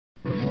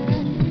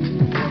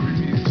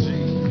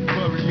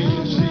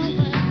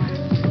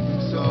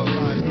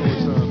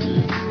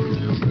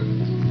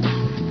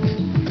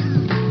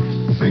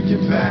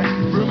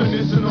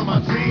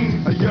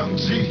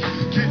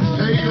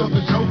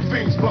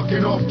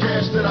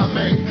cash that I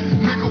make.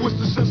 Nigga, what's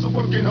the sense of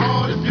working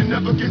hard if you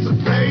never get to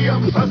pay?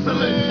 I'm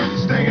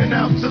hustling, staying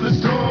out till it's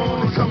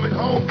dawn, and coming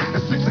home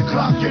at 6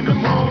 o'clock in the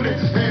morning.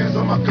 Hands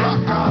on my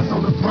glock, eyes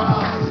on the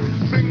prize.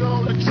 Finger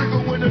on the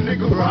trigger when a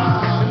nigga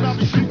ride. And I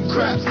be shooting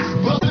craps,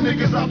 bustin'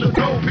 niggas out the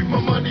door. Pick my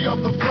money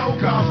off the floor.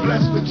 God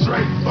bless the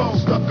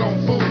tre-four. Stuck on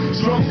food,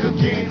 drunk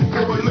again.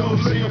 Pour a little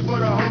lean for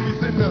the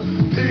homies in the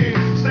pen.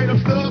 Say them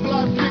thug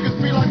life niggas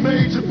be like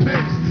major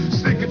pimps.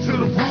 Stickin to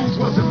the rules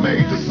wasn't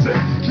made to sit.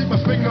 Keep my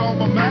finger on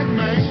my Mac,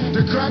 man.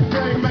 The crack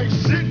game make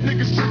shit.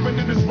 Niggas trippin'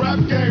 in this rap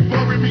game.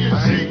 Bury me in G.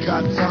 I ain't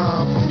got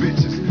time for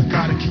bitches.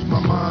 Gotta keep my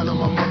mind on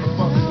my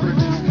motherfucking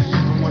riches.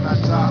 Even when I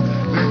die,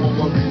 they won't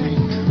worry me.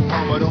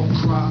 Mama, don't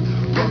cry.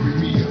 Bury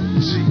me in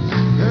G.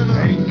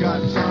 I ain't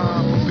got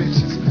time for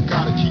bitches.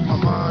 Gotta keep my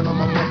mind on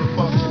my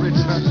motherfucking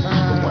riches.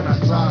 Even when I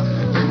die,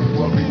 they won't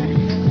worry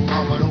me.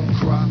 Mama, don't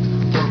cry.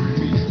 Bury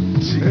me in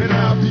G. And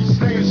I'll be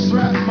staying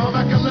strapped. My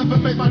back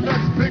 11 make my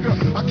nuts bigger.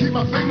 I keep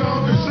my finger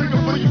on the trigger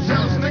for you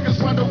jealous niggas.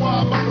 Wonder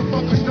why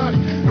motherfuckers study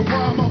and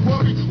why am I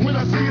worried when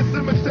I see a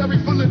cemetery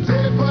full of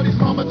dead buddies.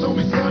 Mama told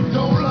me, son,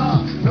 don't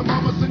lie. Now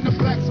mama's in the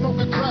black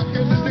smoking crack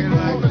and the nigga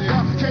wanna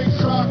die. Can't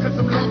cry cause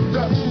I'm locked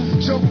up,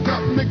 choked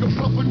up. Nigga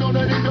fluffing on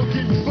that endo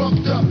getting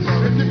fucked up.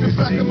 And in the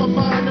back of my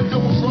mind I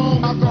know I'm wrong.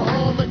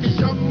 Alcohol make a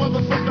young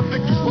motherfucker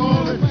think he's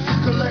ballin'.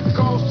 Collect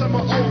calls to my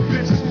old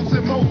bitches.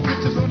 Send more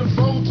bitches on the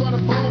phone trying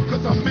to phone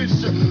cause I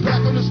miss you. Back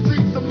on the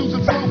streets I'm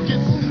losing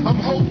focus. I'm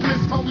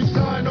hopeless, homies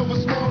dying over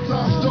small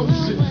time dope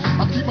shit.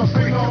 I keep my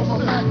finger on my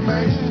back,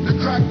 man. The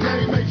crack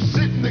game ain't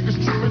shit.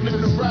 Niggas tripping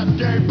in the rap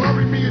game.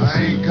 Bury me in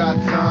I ain't got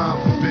time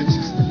for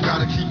bitches.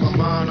 Gotta keep my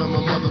mind on my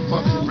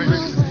motherfucking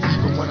riches.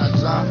 Even when I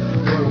die,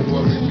 they don't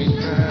worry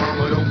me.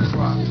 Mama, don't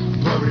cry.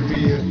 Bury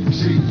me in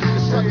G.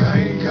 It's like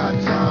I ain't got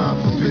time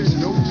for bitches.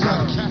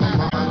 Gotta keep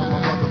my mind on my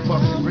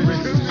motherfucking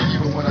riches.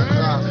 Even when I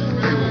die,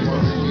 they don't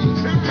worry me.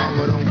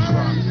 Mama, don't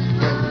cry.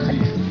 Bury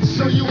me in G.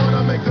 So you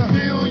wanna make $1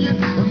 million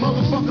and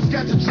motherfuckers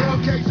got your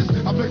drug cases.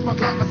 I place my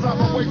clock aside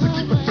my way to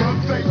keep a drug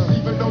face.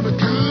 Even on the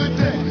good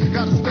day,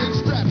 gotta stay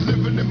strapped,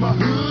 living in my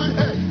hood.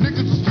 Hey,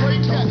 niggas are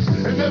straight cats,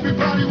 and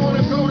everybody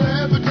wanna go to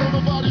heaven, don't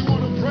nobody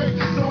wanna pray.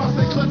 So I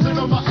stay clutching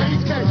on my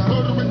 8K,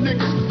 murdering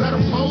niggas that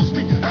oppose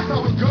me. That's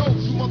how it goes.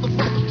 You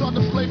motherfuckers try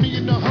to play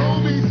me in the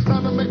homies.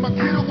 Time to make my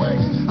getaway.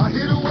 I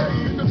hid away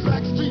in the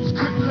back streets,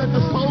 couldn't let the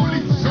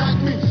police jack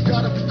me.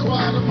 Gotta be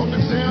quiet, I'm on the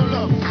down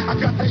low. I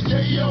got that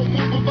yayo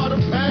moving by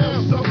the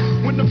pound. So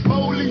when the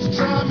police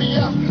try me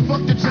out,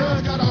 fuck the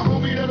judge, got a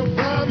homie that'll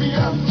buy me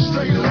out.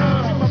 Straight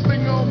love, keep my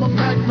finger on my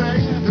Mac,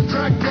 man. The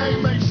crack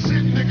game ain't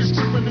shit, niggas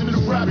tripping in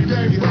the rap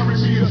game. Bury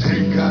me a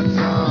ain't got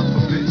time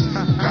for bitches.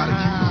 Gotta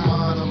keep my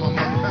mind on my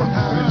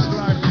motherfucking riches.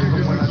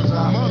 Even when I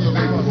die,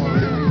 they won't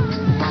worry me.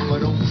 Mama,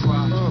 don't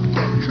cry.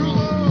 Bury me.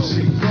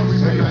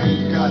 Say I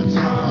ain't got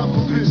time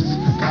for bitches.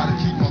 Gotta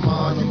keep my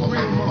mind on my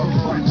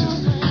motherfucking riches.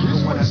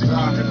 Even when I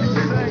die, they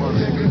won't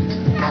worry me.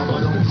 Mama,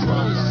 don't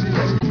cry.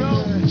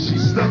 She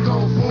stuck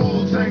on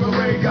full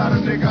Tangeray, got a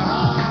nigga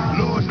high.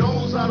 Lord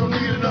knows I don't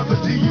need another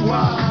DUI.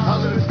 I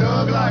live a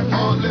thug life,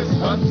 heartless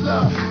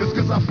hustler. It's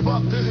cause I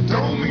fucked her,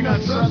 don't mean I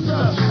trust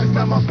her. It's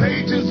not my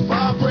pages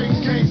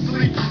vibrating, can't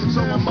sleep.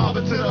 So I'm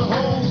mobbing to the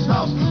hoes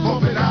house,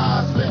 hoping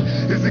Isley.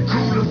 Is it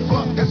cool as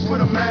fuck? That's what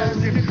I'm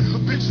asking. A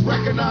bitch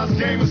recognize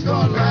game and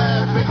start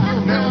laughing.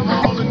 Now I'm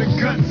all in the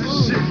guts and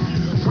shit.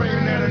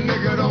 Praying that a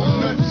nigga don't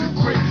nut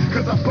too quick.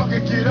 Cause I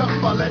fucking get up,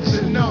 I let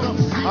you know.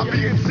 I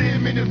be a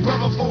 10-minute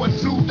brother for a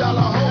 $2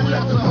 hole.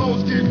 Let the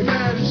hoes get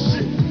mad and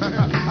shit.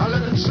 I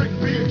let the trick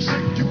be a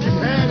trick, you can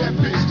have that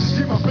bitch. Just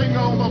keep my finger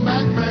on my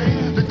Mac,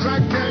 man.